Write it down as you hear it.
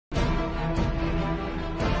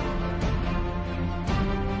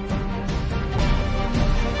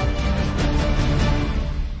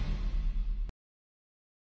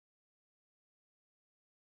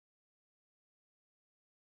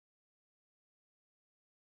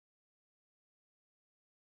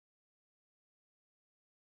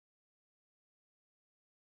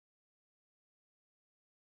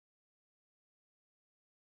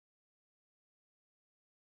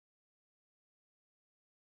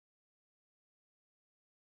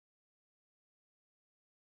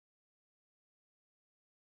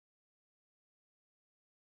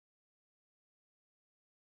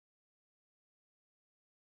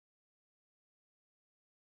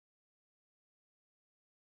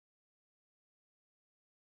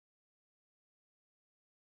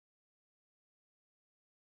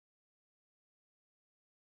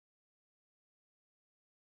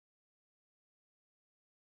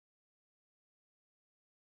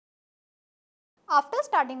After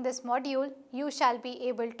starting this module, you shall be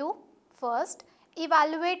able to first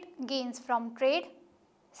evaluate gains from trade,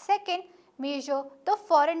 second measure the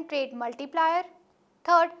foreign trade multiplier,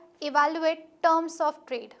 third evaluate terms of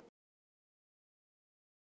trade.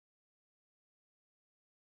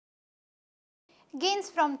 Gains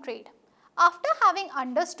from trade. After having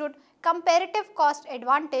understood comparative cost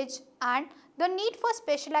advantage and the need for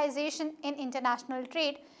specialization in international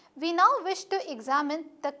trade, we now wish to examine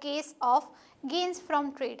the case of gains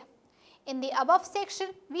from trade. In the above section,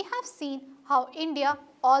 we have seen how India,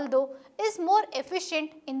 although is more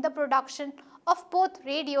efficient in the production of both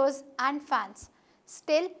radios and fans,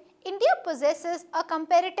 still India possesses a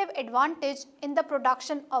comparative advantage in the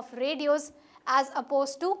production of radios as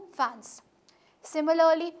opposed to fans.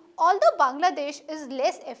 Similarly, although Bangladesh is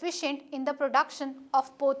less efficient in the production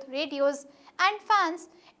of both radios and fans,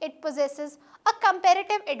 it possesses a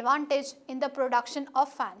comparative advantage in the production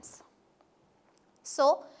of fans.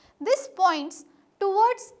 So, this points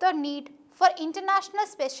towards the need for international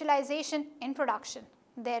specialization in production.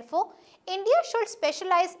 Therefore, India should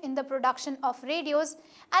specialize in the production of radios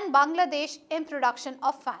and Bangladesh in production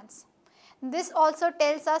of fans. This also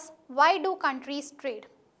tells us why do countries trade.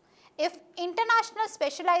 If international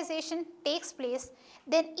specialization takes place,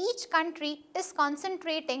 then each country is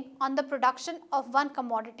concentrating on the production of one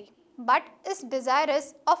commodity but is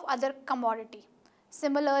desirous of other commodity.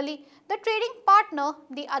 Similarly, the trading partner,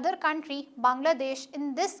 the other country, Bangladesh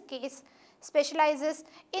in this case, specializes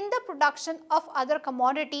in the production of other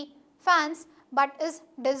commodity, fans, but is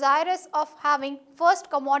desirous of having first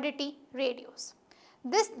commodity, radios.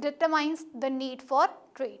 This determines the need for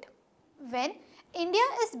trade. When India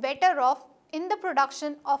is better off in the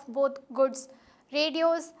production of both goods,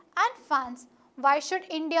 radios and fans, why should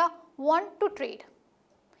India want to trade?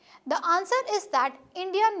 The answer is that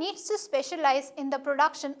India needs to specialize in the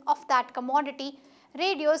production of that commodity,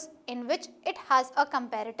 radios, in which it has a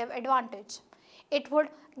comparative advantage. It would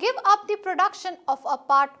give up the production of a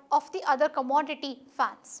part of the other commodity,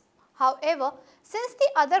 fans. However, since the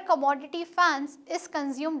other commodity, fans, is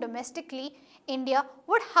consumed domestically, India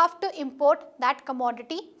would have to import that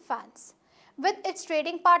commodity, fans, with its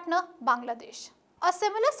trading partner, Bangladesh. A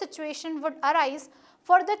similar situation would arise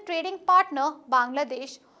for the trading partner,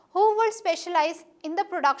 Bangladesh, who will specialize in the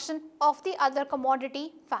production of the other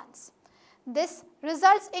commodity, fans. This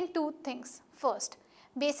results in two things. First,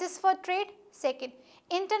 basis for trade. Second,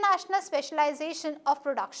 international specialization of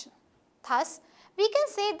production. Thus, we can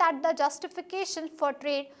say that the justification for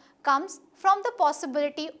trade comes from the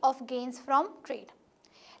possibility of gains from trade.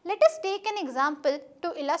 Let us take an example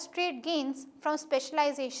to illustrate gains from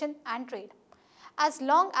specialization and trade. As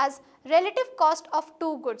long as relative cost of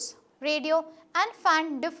two goods, radio and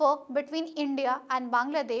fan, differ between India and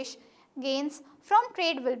Bangladesh, gains from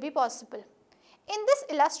trade will be possible. In this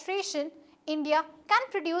illustration, India can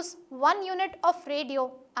produce 1 unit of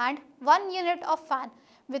radio and 1 unit of fan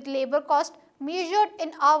with labor cost measured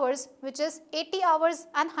in hours, which is 80 hours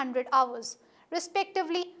and 100 hours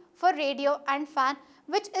respectively for radio and fan,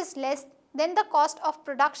 which is less than the cost of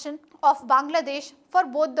production of Bangladesh for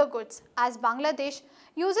both the goods, as Bangladesh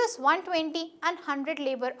uses 120 and 100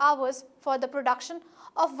 labor hours for the production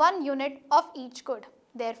of 1 unit of each good.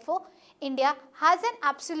 Therefore, India has an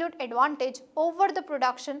absolute advantage over the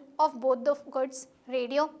production of both the goods,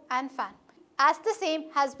 radio and fan, as the same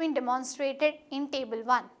has been demonstrated in table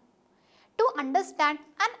 1. To understand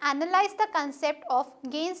and analyze the concept of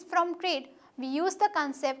gains from trade, we use the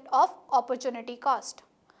concept of opportunity cost.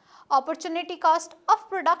 Opportunity cost of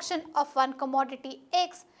production of one commodity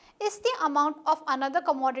X is the amount of another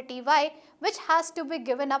commodity Y which has to be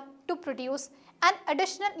given up to produce an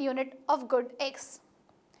additional unit of good X.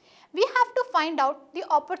 We have to find out the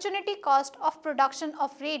opportunity cost of production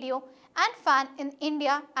of radio and fan in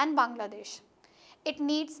India and Bangladesh. It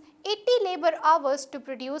needs 80 labor hours to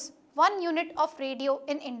produce 1 unit of radio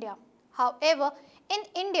in India. However, in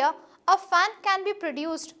India, a fan can be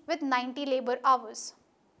produced with 90 labor hours.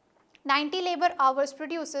 90 labor hours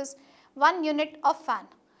produces 1 unit of fan.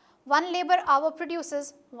 1 labor hour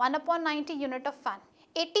produces 1 upon 90 unit of fan.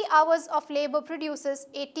 80 hours of labor produces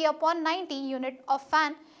 80 upon 90 unit of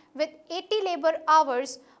fan. With 80 labor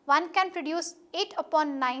hours, one can produce 8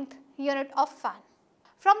 upon 9th unit of fan.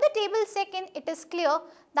 From the table second, it is clear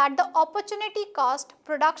that the opportunity cost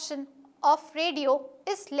production of radio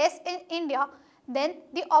is less in India than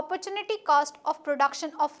the opportunity cost of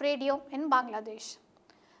production of radio in Bangladesh,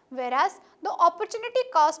 whereas the opportunity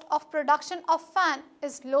cost of production of fan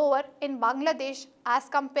is lower in Bangladesh as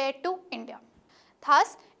compared to India.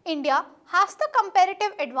 Thus, India has the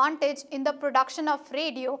comparative advantage in the production of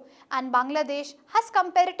radio and Bangladesh has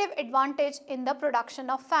comparative advantage in the production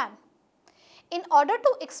of fan. In order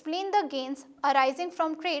to explain the gains arising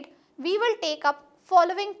from trade, we will take up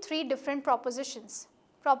following three different propositions.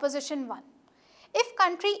 Proposition 1. If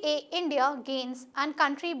country A, India, gains and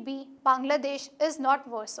country B, Bangladesh, is not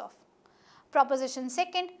worse off. Proposition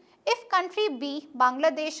 2. If country B,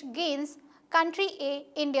 Bangladesh, gains, country A,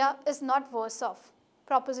 India, is not worse off.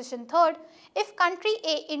 Proposition 3. If country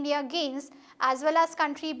A, India, gains as well as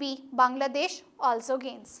country B, Bangladesh, also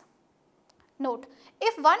gains. Note,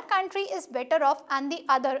 if one country is better off and the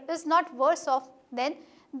other is not worse off, then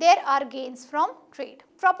there are gains from trade.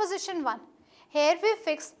 Proposition 1. Here we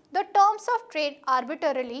fix the terms of trade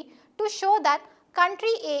arbitrarily to show that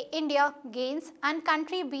country A, India, gains and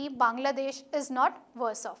country B, Bangladesh, is not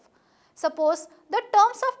worse off. Suppose the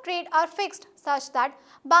terms of trade are fixed such that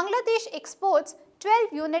Bangladesh exports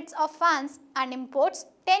 12 units of fans and imports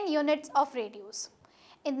 10 units of radios.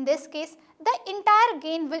 In this case, the entire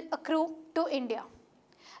gain will accrue to India.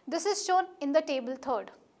 This is shown in the table 3rd.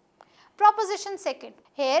 Proposition 2.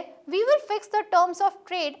 Here we will fix the terms of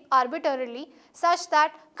trade arbitrarily such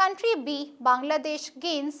that country B, Bangladesh,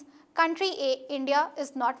 gains, country A, India,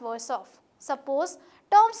 is not worse off. Suppose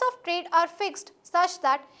terms of trade are fixed such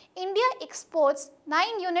that India exports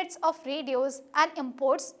 9 units of radios and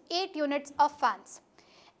imports 8 units of fans.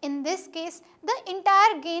 In this case, the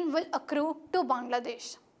entire gain will accrue to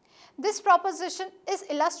Bangladesh. This proposition is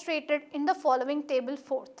illustrated in the following table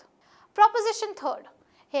 4th. Proposition 3rd.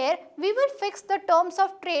 Here we will fix the terms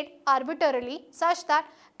of trade arbitrarily such that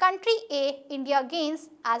country A, India, gains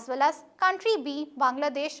as well as country B,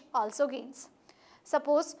 Bangladesh, also gains.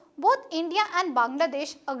 Suppose both India and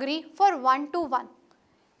Bangladesh agree for 1-to-1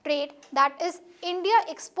 trade, that is India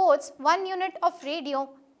exports 1 unit of radio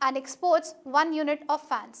and exports 1 unit of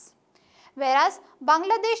fans, whereas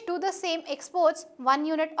Bangladesh do the same, exports 1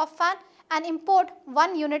 unit of fan and import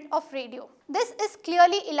 1 unit of radio. This is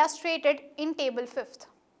clearly illustrated in table 5th.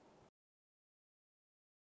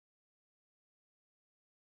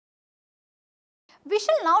 We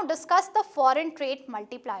shall now discuss the foreign trade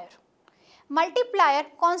multiplier. Multiplier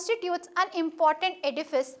constitutes an important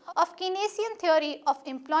edifice of Keynesian theory of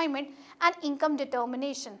employment and income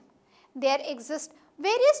determination. There exist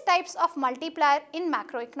various types of multiplier in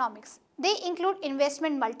macroeconomics. They include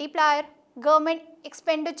investment multiplier, government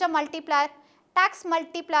expenditure multiplier, tax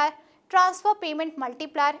multiplier, transfer payment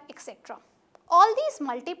multiplier, etc. All these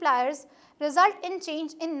multipliers result in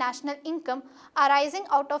change in national income arising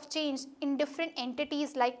out of change in different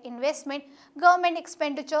entities like investment, government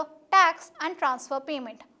expenditure, tax and transfer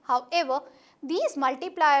payment. However, these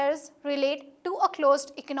multipliers relate to a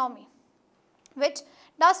closed economy, which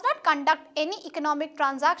does not conduct any economic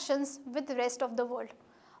transactions with the rest of the world.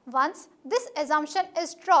 Once this assumption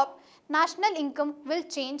is dropped, national income will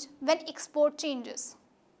change when export changes.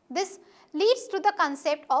 This leads to the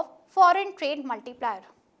concept of foreign trade multiplier.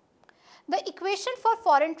 The equation for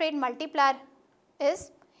foreign trade multiplier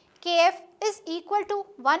is Kf is equal to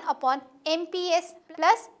 1 upon MPS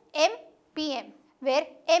plus MPM, where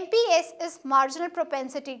MPS is marginal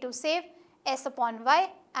propensity to save, S upon Y,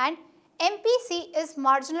 and MPC is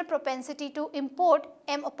marginal propensity to import,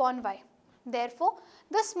 M upon Y. Therefore,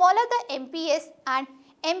 the smaller the MPS and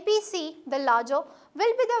MPC, the larger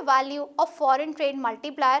will be the value of foreign trade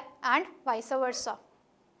multiplier and vice versa.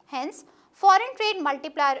 Hence, foreign trade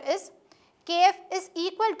multiplier is Kf is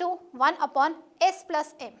equal to 1 upon S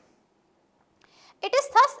plus M. It is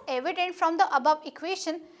thus evident from the above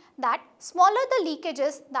equation that smaller the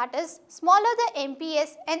leakages, that is smaller the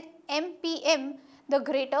MPS and MPM, the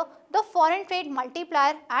greater the foreign trade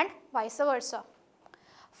multiplier and vice versa.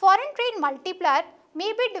 Foreign trade multiplier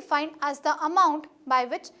may be defined as the amount by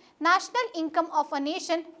which national income of a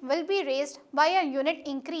nation will be raised by a unit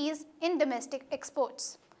increase in domestic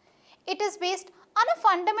exports. It is based on a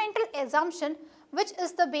fundamental assumption which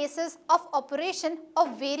is the basis of operation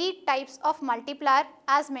of varied types of multiplier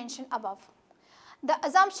as mentioned above. The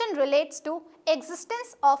assumption relates to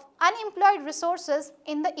existence of unemployed resources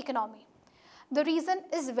in the economy. The reason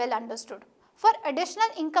is well understood. For additional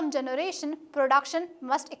income generation, production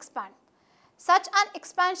must expand. Such an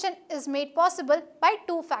expansion is made possible by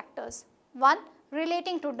two factors, one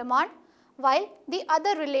relating to demand while the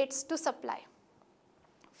other relates to supply.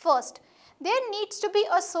 First, there needs to be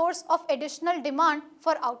a source of additional demand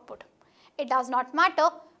for output. It does not matter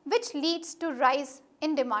which leads to rise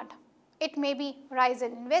in demand. It may be rise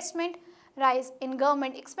in investment, rise in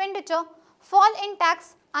government expenditure, fall in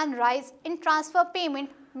tax and rise in transfer payment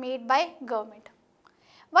made by government.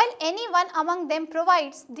 While any one among them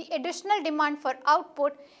provides the additional demand for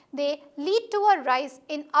output, they lead to a rise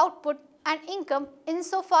in output and income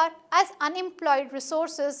insofar as unemployed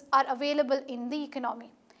resources are available in the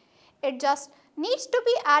economy. It just needs to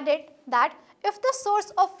be added that if the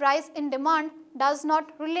source of rise in demand does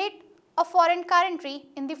not relate a foreign currency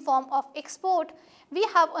in the form of export, we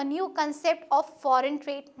have a new concept of foreign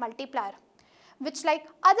trade multiplier, which like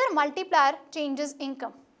other multiplier changes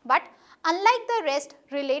income, but unlike the rest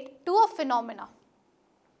relate to a phenomena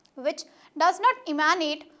which does not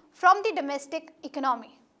emanate from the domestic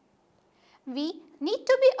economy. We need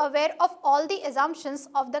to be aware of all the assumptions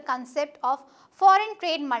of the concept of foreign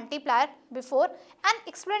trade multiplier before an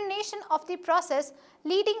explanation of the process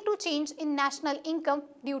leading to change in national income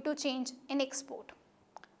due to change in export.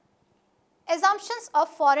 Assumptions of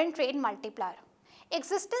foreign trade multiplier.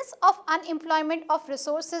 Existence of unemployment of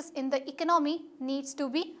resources in the economy needs to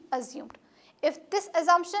be assumed. If this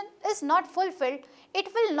assumption is not fulfilled, it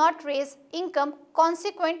will not raise income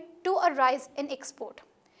consequent to a rise in export.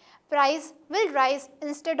 Price will rise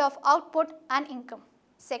instead of output and income.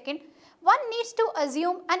 Second, one needs to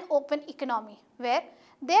assume an open economy where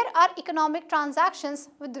there are economic transactions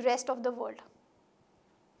with the rest of the world.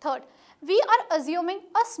 Third, we are assuming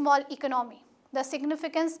a small economy. The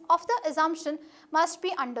significance of the assumption must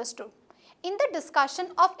be understood. In the discussion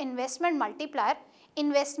of investment multiplier,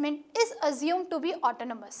 investment is assumed to be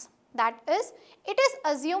autonomous. That is, it is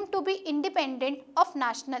assumed to be independent of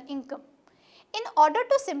national income. In order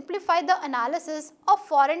to simplify the analysis of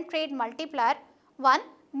foreign trade multiplier, one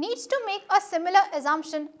needs to make a similar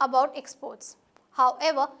assumption about exports.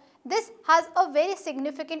 However, this has a very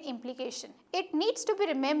significant implication. It needs to be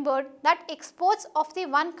remembered that exports of the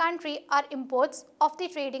one country are imports of the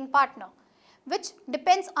trading partner, which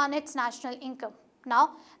depends on its national income.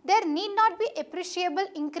 Now, there need not be appreciable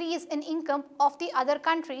increase in income of the other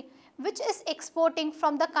country which is exporting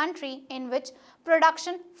from the country in which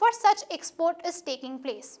production for such export is taking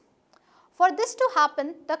place. For this to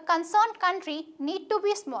happen, the concerned country need to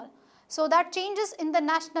be small, so that changes in the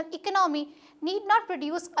national economy need not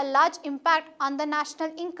produce a large impact on the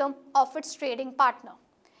national income of its trading partner.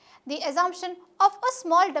 The assumption of a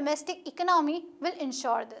small domestic economy will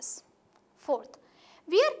ensure this. Fourth,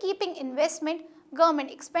 we are keeping investment,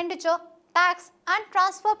 government expenditure, tax and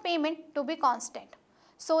transfer payment to be constant,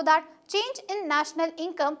 so that change in national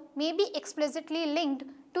income may be explicitly linked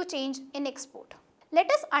to change in export. Let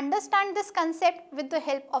us understand this concept with the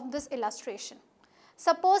help of this illustration.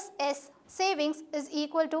 Suppose S savings is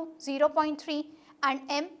equal to 0.3 and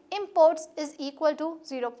M imports is equal to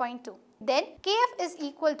 0.2. Then Kf is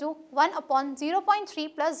equal to 1 upon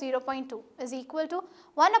 0.3 plus 0.2 is equal to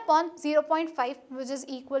 1 upon 0.5, which is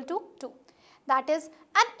equal to 2. That is,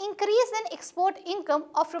 an increase in export income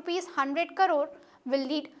of rupees 100 crore will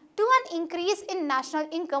lead to an increase in national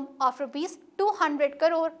income of rupees 200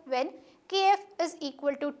 crore when Kf is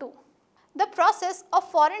equal to 2. The process of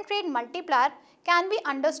foreign trade multiplier can be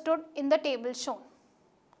understood in the table shown.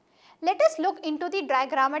 Let us look into the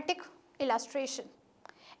diagrammatic illustration.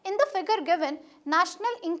 In the figure given,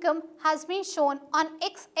 national income has been shown on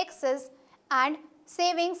x-axis and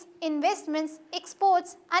savings, investments,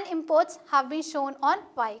 exports and imports have been shown on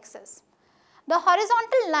y-axis. The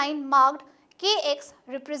horizontal line marked Kx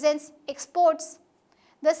represents exports.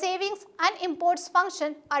 The savings and imports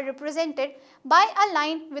function are represented by a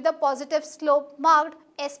line with a positive slope marked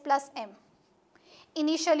S plus M.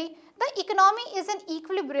 Initially, the economy is in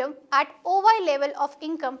equilibrium at OY level of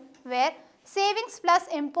income where savings plus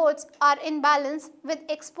imports are in balance with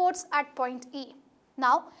exports at point E.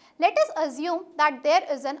 Now, let us assume that there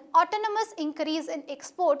is an autonomous increase in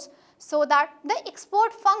exports so that the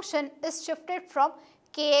export function is shifted from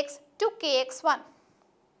Kx to Kx1.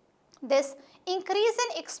 This increase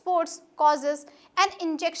in exports causes an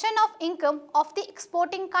injection of income of the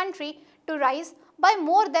exporting country to rise by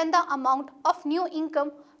more than the amount of new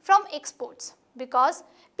income from exports, because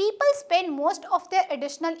people spend most of their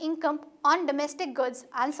additional income on domestic goods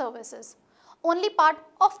and services. Only part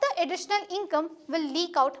of the additional income will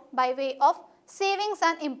leak out by way of savings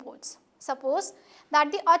and imports. Suppose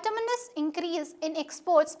that the autonomous increase in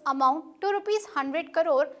exports amount to rupees 100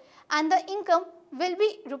 crore and the income will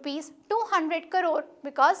be rupees 200 crore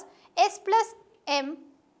because S plus M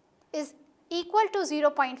is equal to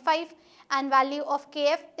 0.5 and value of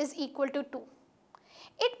Kf is equal to 2.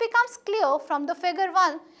 It becomes clear from the figure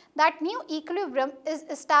 1 that new equilibrium is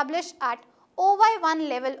established at OY1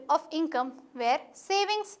 level of income where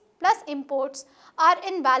savings plus imports are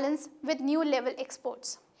in balance with new level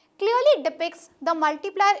exports. clearly depicts the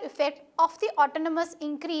multiplier effect of the autonomous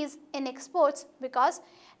increase in exports because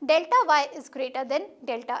delta y is greater than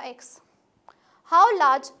delta x. How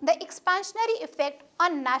large the expansionary effect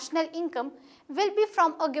on national income will be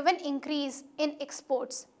from a given increase in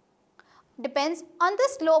exports depends on the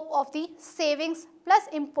slope of the savings plus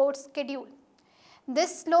imports schedule.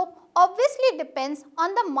 This slope obviously depends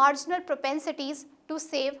on the marginal propensities to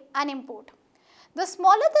save and import. The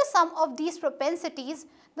smaller the sum of these propensities,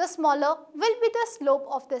 the smaller will be the slope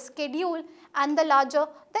of the schedule and the larger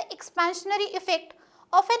the expansionary effect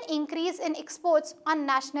of an increase in exports on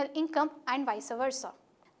national income and vice versa.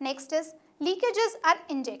 Next is leakages and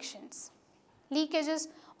injections. Leakages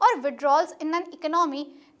or withdrawals in an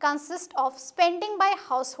economy consist of spending by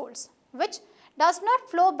households which does not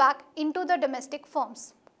flow back into the domestic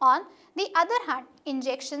firms. On the other hand,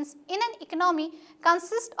 injections in an economy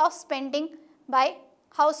consist of spending by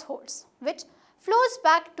households which flows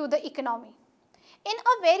back to the economy. In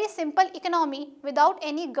a very simple economy without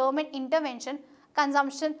any government intervention,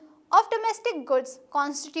 consumption of domestic goods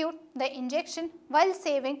constitute the injection while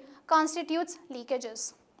saving constitutes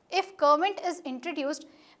leakages. If government is introduced,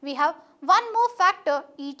 we have one more factor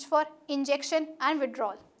each for injection and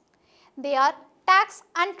withdrawal. They are tax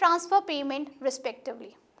and transfer payment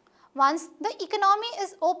respectively. Once the economy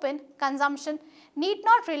is open, consumption need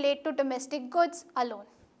not relate to domestic goods alone.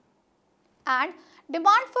 And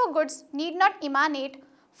demand for goods need not emanate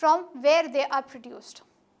from where they are produced.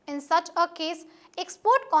 In such a case,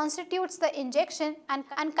 export constitutes the injection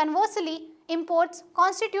and conversely, imports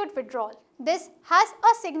constitute withdrawal. This has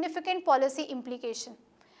a significant policy implication.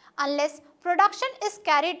 Unless production is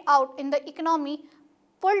carried out in the economy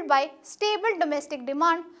pulled by stable domestic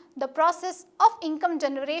demand, the process of income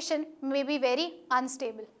generation may be very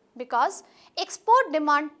unstable because export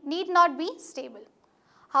demand need not be stable.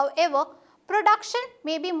 However, production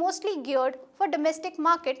may be mostly geared for domestic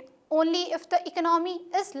market only if the economy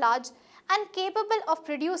is large and capable of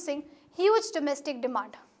producing huge domestic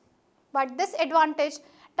demand. But this advantage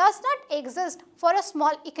does not exist for a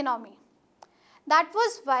small economy. That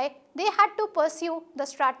was why they had to pursue the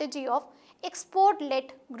strategy of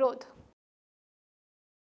export-led growth.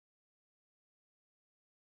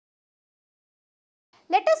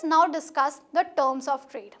 Let us now discuss the terms of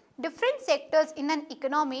trade. Different sectors in an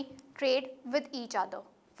economy trade with each other.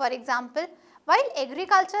 For example, while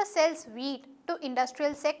agriculture sells wheat to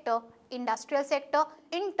industrial sector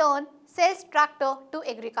in turn sells tractor to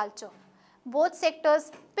agriculture. Both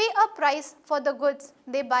sectors pay a price for the goods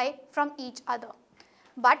they buy from each other.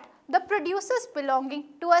 But the producers belonging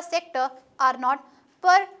to a sector are not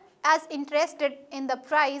as interested in the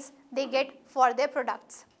price they get for their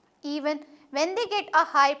products. Even when they get a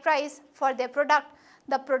high price for their product,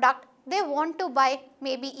 the product they want to buy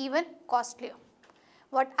may be even costlier.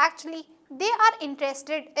 What actually they are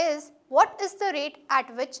interested is what is the rate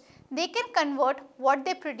at which they can convert what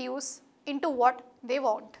they produce into what they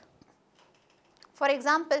want. For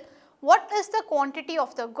example, what is the quantity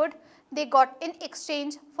of the good they got in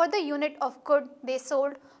exchange for the unit of good they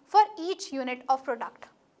sold for each unit of product.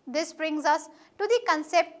 This brings us to the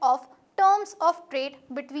concept of terms of trade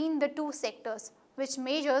between the two sectors, which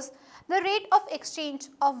measures the rate of exchange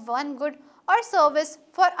of one good or service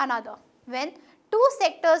for another when two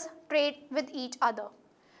sectors trade with each other.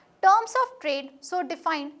 Terms of trade so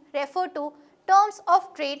defined refer to terms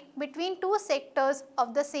of trade between two sectors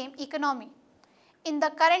of the same economy. In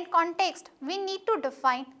the current context, we need to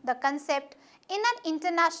define the concept in an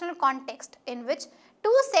international context in which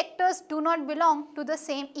two sectors do not belong to the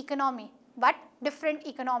same economy but different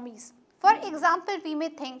economies. For example, we may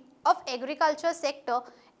think of agriculture sector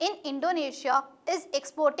in Indonesia is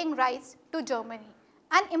exporting rice to Germany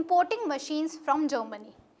and importing machines from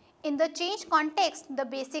Germany. In the changed context, the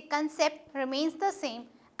basic concept remains the same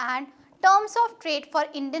and terms of trade for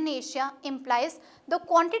Indonesia implies the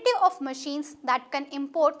quantity of machines that can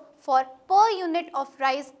import for per unit of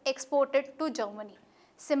rice exported to Germany.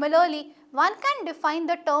 Similarly, one can define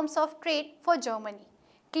the terms of trade for Germany.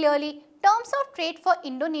 Clearly, terms of trade for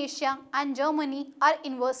Indonesia and Germany are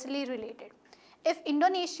inversely related. If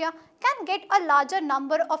Indonesia can get a larger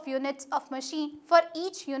number of units of machine for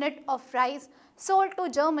each unit of rice sold to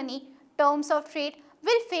Germany, terms of trade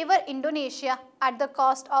will favor Indonesia at the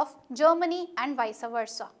cost of Germany and vice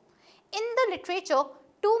versa. In the literature,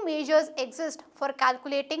 two measures exist for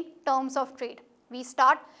calculating terms of trade. We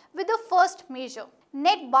start with the first measure,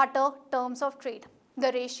 net barter terms of trade.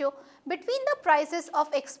 The ratio between the prices of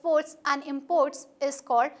exports and imports is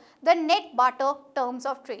called the net barter terms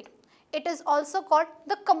of trade. It is also called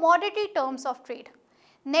the commodity terms of trade.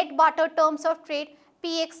 Net barter terms of trade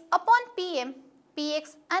Px upon Pm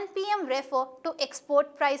PX and PM refer to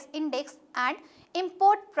export price index and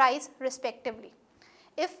import price respectively.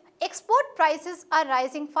 If export prices are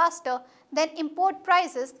rising faster than import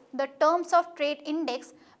prices, the terms of trade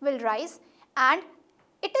index will rise, and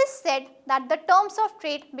it is said that the terms of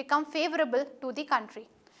trade become favorable to the country.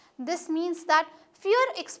 This means that fewer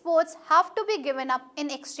exports have to be given up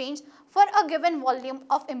in exchange for a given volume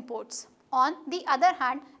of imports. On the other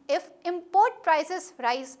hand, if import prices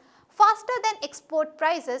rise faster than export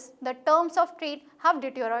prices, the terms of trade have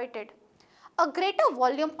deteriorated. A greater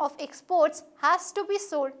volume of exports has to be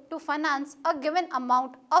sold to finance a given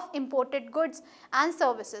amount of imported goods and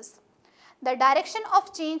services. The direction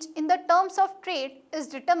of change in the terms of trade is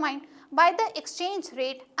determined by the exchange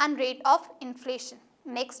rate and rate of inflation.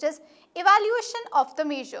 Next is evaluation of the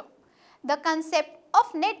measure. The concept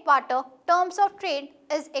of net barter terms of trade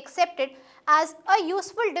is accepted as a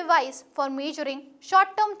useful device for measuring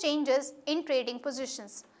short-term changes in trading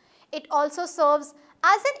positions. It also serves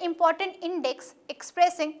as an important index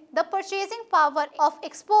expressing the purchasing power of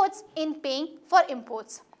exports in paying for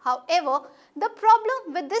imports. However, the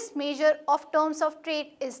problem with this measure of terms of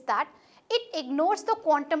trade is that it ignores the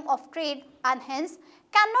quantum of trade and hence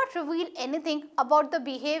cannot reveal anything about the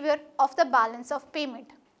behavior of the balance of payment.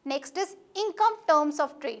 Next is income terms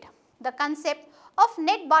of trade. The concept of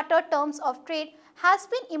net barter terms of trade has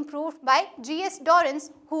been improved by G.S. Dorrance,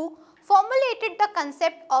 who formulated the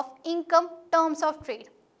concept of income terms of trade.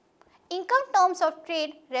 Income terms of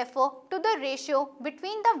trade refer to the ratio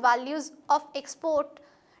between the values of export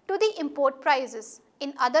to the import prices.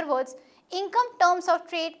 In other words, income terms of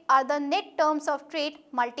trade are the net terms of trade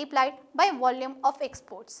multiplied by volume of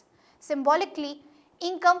exports. Symbolically,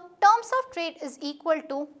 income terms of trade is equal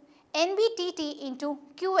to NBTT into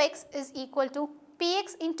QX is equal to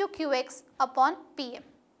PX into QX upon PM,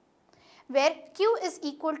 where Q is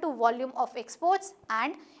equal to volume of exports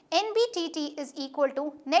and NBTT is equal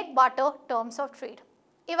to net barter terms of trade.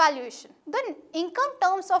 Evaluation. The income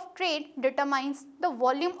terms of trade determines the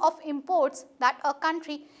volume of imports that a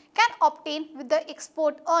country can obtain with the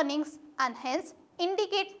export earnings and hence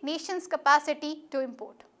indicate nation's capacity to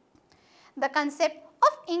import. The concept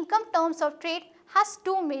of income terms of trade has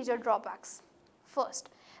two major drawbacks. First,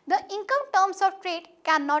 the income terms of trade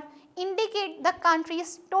cannot indicate the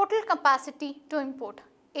country's total capacity to import.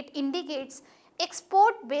 It indicates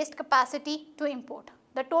export-based capacity to import.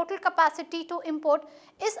 The total capacity to import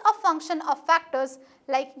is a function of factors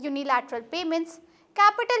like unilateral payments,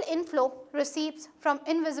 capital inflow, receipts from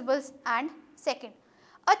invisibles, and second,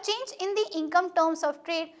 a change in the income terms of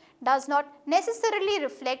trade does not necessarily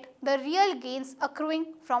reflect the real gains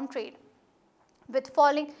accruing from trade. With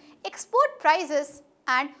falling export prices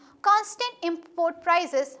and constant import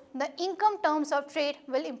prices, the income terms of trade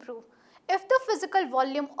will improve if the physical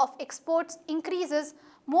volume of exports increases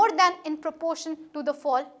more than in proportion to the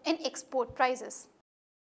fall in export prices.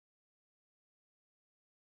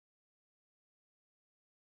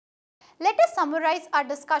 Let us summarize our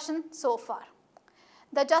discussion so far.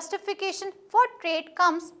 The justification for trade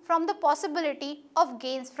comes from the possibility of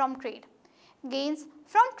gains from trade. Gains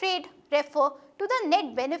from trade refer to the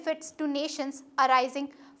net benefits to nations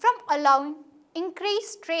arising from allowing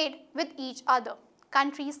increased trade with each other.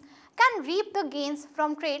 Countries can reap the gains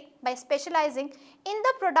from trade by specializing in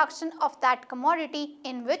the production of that commodity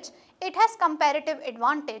in which it has comparative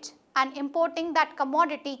advantage and importing that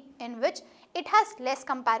commodity in which it has less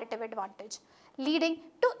comparative advantage, leading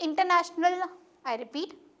to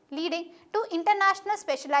international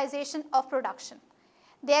specialization of production.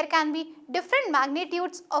 There can be different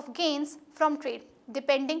magnitudes of gains from trade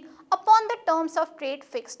depending upon the terms of trade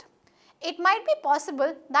fixed. It might be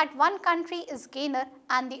possible that one country is gainer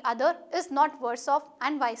and the other is not worse off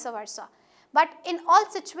and vice versa. But in all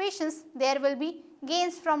situations, there will be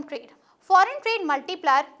gains from trade. Foreign trade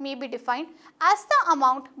multiplier may be defined as the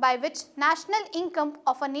amount by which national income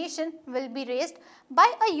of a nation will be raised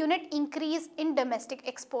by a unit increase in domestic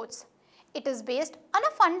exports. It is based on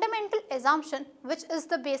a fundamental assumption which is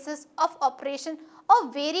the basis of operation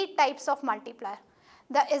of varied types of multiplier.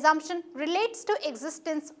 The assumption relates to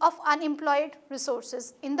existence of unemployed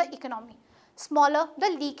resources in the economy. Smaller the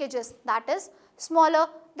leakages, that is, smaller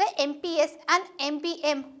the MPS and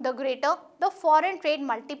MPM, the greater the foreign trade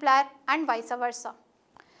multiplier and vice versa.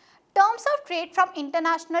 Terms of trade from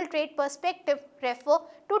international trade perspective refer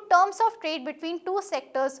to terms of trade between two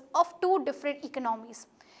sectors of two different economies.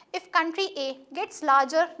 If country A gets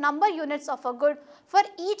larger number units of a good for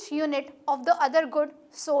each unit of the other good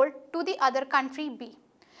sold to the other country B,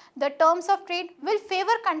 the terms of trade will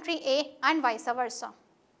favor country A and vice versa.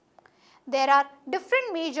 There are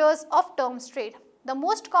different measures of terms trade. The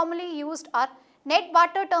most commonly used are net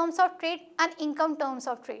barter terms of trade and income terms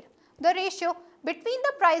of trade. The ratio between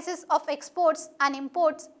the prices of exports and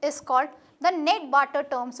imports is called the net barter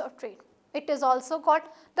terms of trade. It is also called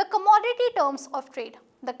the commodity terms of trade.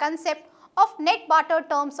 The concept of net barter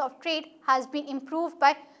terms of trade has been improved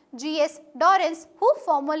by G.S. Dorrance, who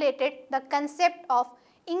formulated the concept of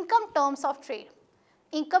income terms of trade.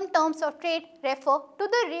 Income terms of trade refer to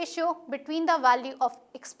the ratio between the value of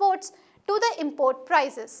exports to the import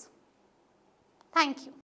prices. Thank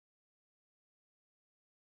you.